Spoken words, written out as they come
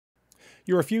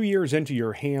You're a few years into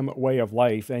your ham way of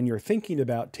life and you're thinking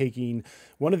about taking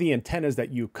one of the antennas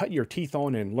that you cut your teeth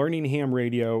on in learning ham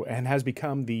radio and has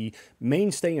become the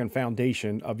mainstay and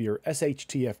foundation of your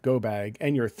SHTF go bag,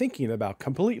 and you're thinking about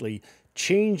completely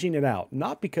changing it out,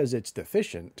 not because it's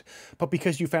deficient, but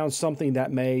because you found something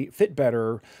that may fit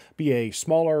better, be a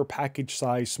smaller package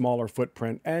size, smaller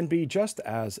footprint, and be just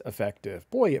as effective.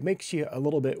 Boy, it makes you a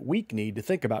little bit weak-kneed to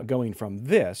think about going from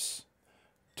this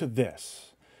to this.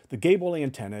 The Gabil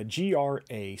antenna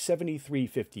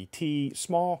GRA-7350T,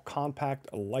 small, compact,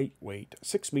 lightweight,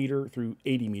 6 meter through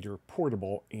 80 meter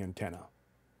portable antenna.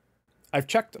 I've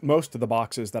checked most of the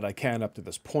boxes that I can up to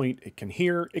this point. It can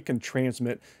hear, it can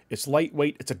transmit, it's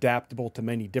lightweight, it's adaptable to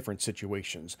many different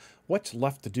situations. What's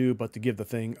left to do but to give the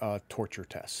thing a torture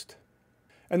test?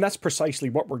 And that's precisely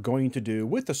what we're going to do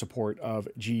with the support of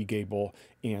Gabil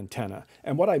antenna.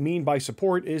 And what I mean by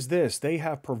support is this: they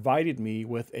have provided me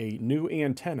with a new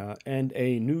antenna and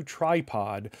a new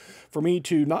tripod for me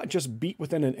to not just beat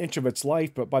within an inch of its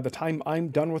life, but by the time I'm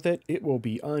done with it, it will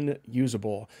be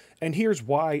unusable. And here's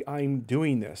why I'm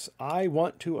doing this. I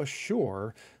want to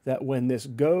assure that when this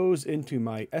goes into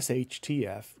my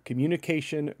SHTF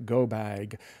communication go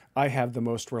bag, I have the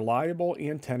most reliable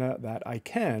antenna that I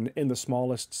can in the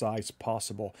smallest size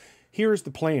possible. Here's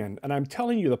the plan, and I'm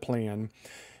telling you the plan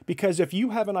because if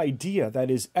you have an idea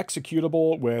that is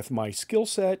executable with my skill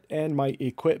set and my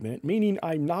equipment, meaning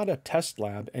I'm not a test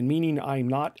lab and meaning I'm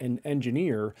not an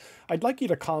engineer, I'd like you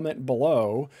to comment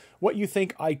below what you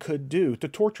think I could do to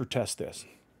torture test this.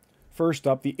 First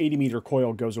up, the 80 meter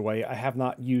coil goes away. I have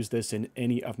not used this in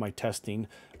any of my testing.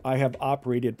 I have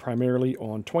operated primarily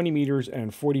on 20 meters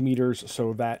and 40 meters,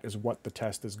 so that is what the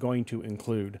test is going to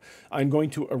include. I'm going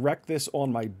to erect this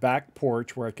on my back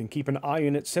porch where I can keep an eye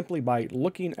on it simply by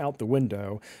looking out the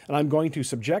window, and I'm going to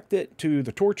subject it to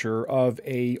the torture of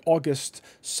an August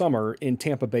summer in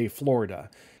Tampa Bay, Florida.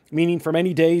 Meaning for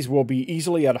many days we'll be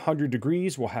easily at 100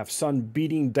 degrees, we'll have sun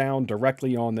beating down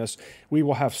directly on this, we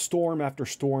will have storm after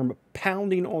storm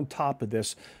pounding on top of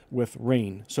this with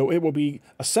rain. So it will be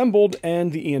assembled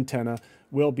and the antenna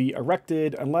will be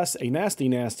erected unless a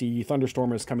nasty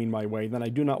thunderstorm is coming my way. Then I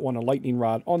do not want a lightning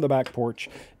rod on the back porch,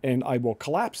 and I will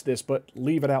collapse this but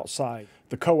leave it outside.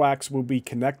 The coax will be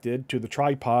connected to the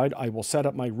tripod. I will set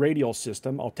up my radial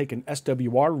system. I'll take an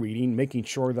SWR reading, making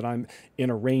sure that I'm in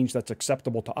a range that's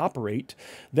acceptable to operate.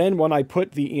 Then when I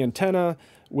put the antenna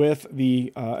with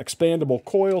the expandable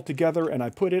coil together and I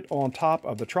put it on top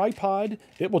of the tripod,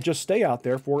 it will just stay out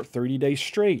there for 30 days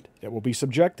straight. It will be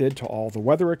subjected to all the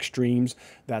weather extremes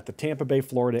that the Tampa Bay,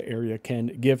 Florida area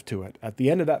can give to it. At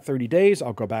the end of that 30 days,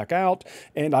 I'll go back out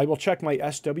and I will check my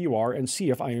SWR and see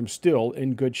if I am still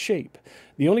in good shape.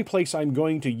 The only place I'm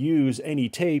going to use any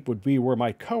tape would be where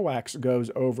my coax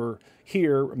goes over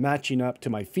here, matching up to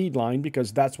my feed line,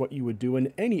 because that's what you would do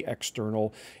in any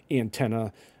external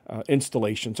antenna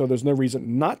installation. So there's no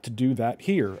reason not to do that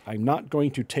here. I'm not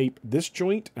going to tape this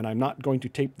joint, and I'm not going to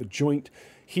tape the joint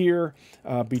here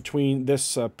between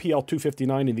this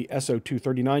PL259 and the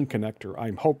SO239 connector.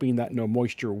 I'm hoping that no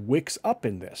moisture wicks up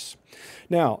in this.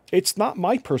 Now, it's not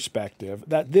my perspective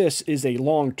that this is a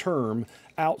long-term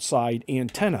outside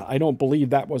antenna. I don't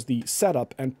believe that was the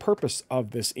setup and purpose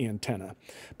of this antenna.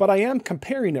 But I am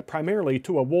comparing it primarily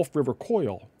to a Wolf River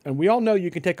coil. And we all know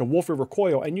you can take a Wolf River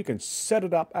coil and you can set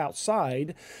it up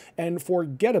outside and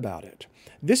forget about it.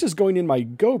 This is going in my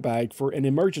go bag for an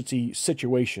emergency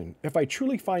situation. If I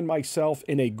truly find myself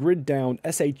in a grid down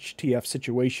SHTF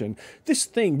situation, this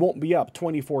thing won't be up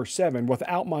 24/7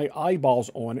 without my eyeballs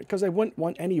on it, because I wouldn't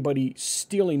want anybody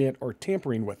stealing it or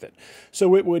tampering with it.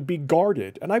 So it would be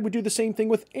guarded. And I would do the same thing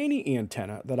with any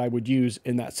antenna that I would use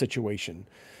in that situation.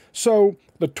 So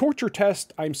the torture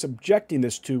test I'm subjecting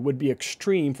this to would be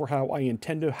extreme for how I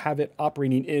intend to have it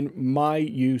operating in my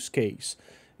use case.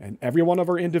 And every one of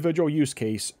our individual use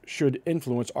case should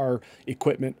influence our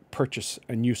equipment purchase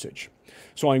and usage.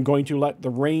 So I'm going to let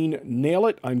the rain nail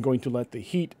it. I'm going to let the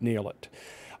heat nail it.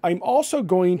 I'm also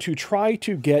going to try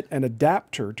to get an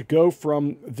adapter to go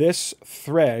from this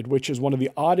thread, which is one of the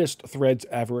oddest threads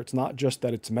ever. It's not just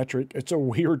that it's metric. It's a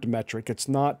weird metric. It's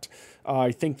not,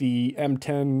 I think, the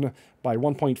M10 by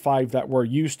 1.5 that we're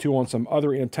used to on some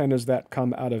other antennas that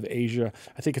come out of Asia.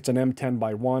 I think it's an M10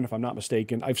 by 1, if I'm not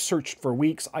mistaken. I've searched for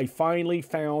weeks. I finally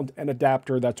found an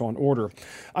adapter that's on order.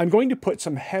 I'm going to put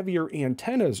some heavier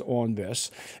antennas on this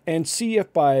and see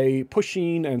if by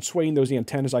pushing and swaying those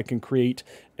antennas I can create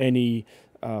any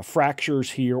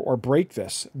fractures here or break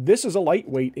this. This is a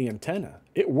lightweight antenna.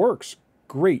 It works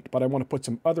great, but I want to put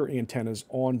some other antennas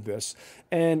on this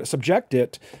and subject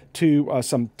it to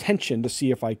some tension to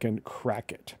see if I can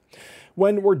crack it.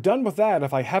 When we're done with that,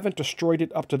 if I haven't destroyed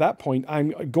it up to that point,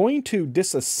 I'm going to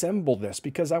disassemble this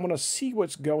because I want to see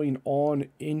what's going on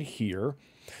in here.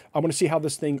 I want to see how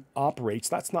this thing operates.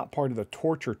 That's not part of the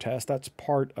torture test. That's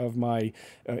part of my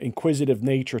inquisitive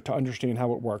nature to understand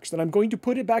how it works. Then I'm going to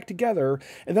put it back together,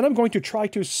 and then I'm going to try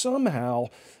to somehow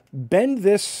bend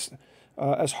this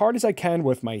as hard as I can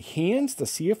with my hands to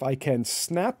see if I can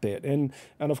snap it. And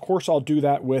of course, I'll do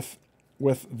that with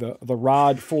the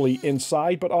rod fully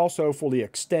inside, but also fully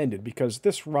extended, because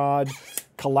this rod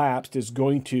collapsed is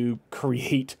going to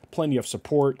create plenty of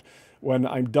support when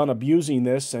I'm done abusing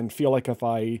this and feel like if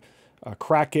I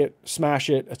crack it,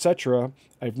 smash it, etc.,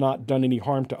 I've not done any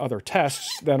harm to other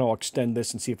tests. Then I'll extend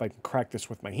this and see if I can crack this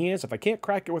with my hands. If I can't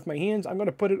crack it with my hands, I'm going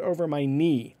to put it over my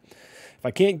knee. If I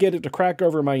can't get it to crack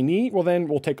over my knee, well, then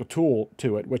we'll take a tool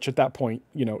to it, which at that point,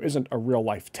 you know, isn't a real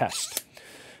life test.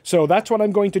 So that's what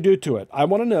I'm going to do to it. I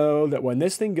want to know that when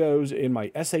this thing goes in my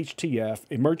SHTF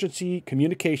emergency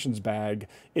communications bag,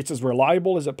 it's as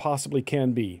reliable as it possibly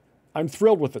can be. I'm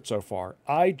thrilled with it so far.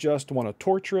 I just want to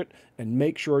torture it and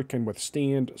make sure it can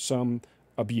withstand some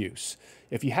abuse.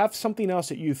 If you have something else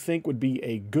that you think would be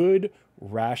a good,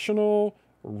 rational,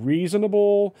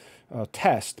 reasonable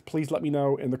test, please let me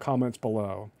know in the comments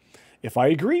below. If I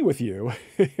agree with you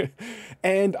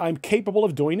and I'm capable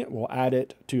of doing it, we'll add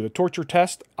it to the torture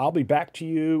test. I'll be back to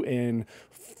you in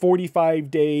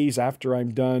 45 days after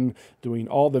I'm done doing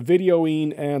all the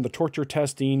videoing and the torture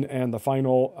testing and the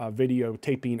final video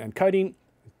taping and cutting,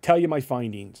 tell you my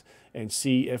findings and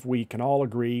see if we can all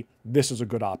agree this is a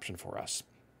good option for us.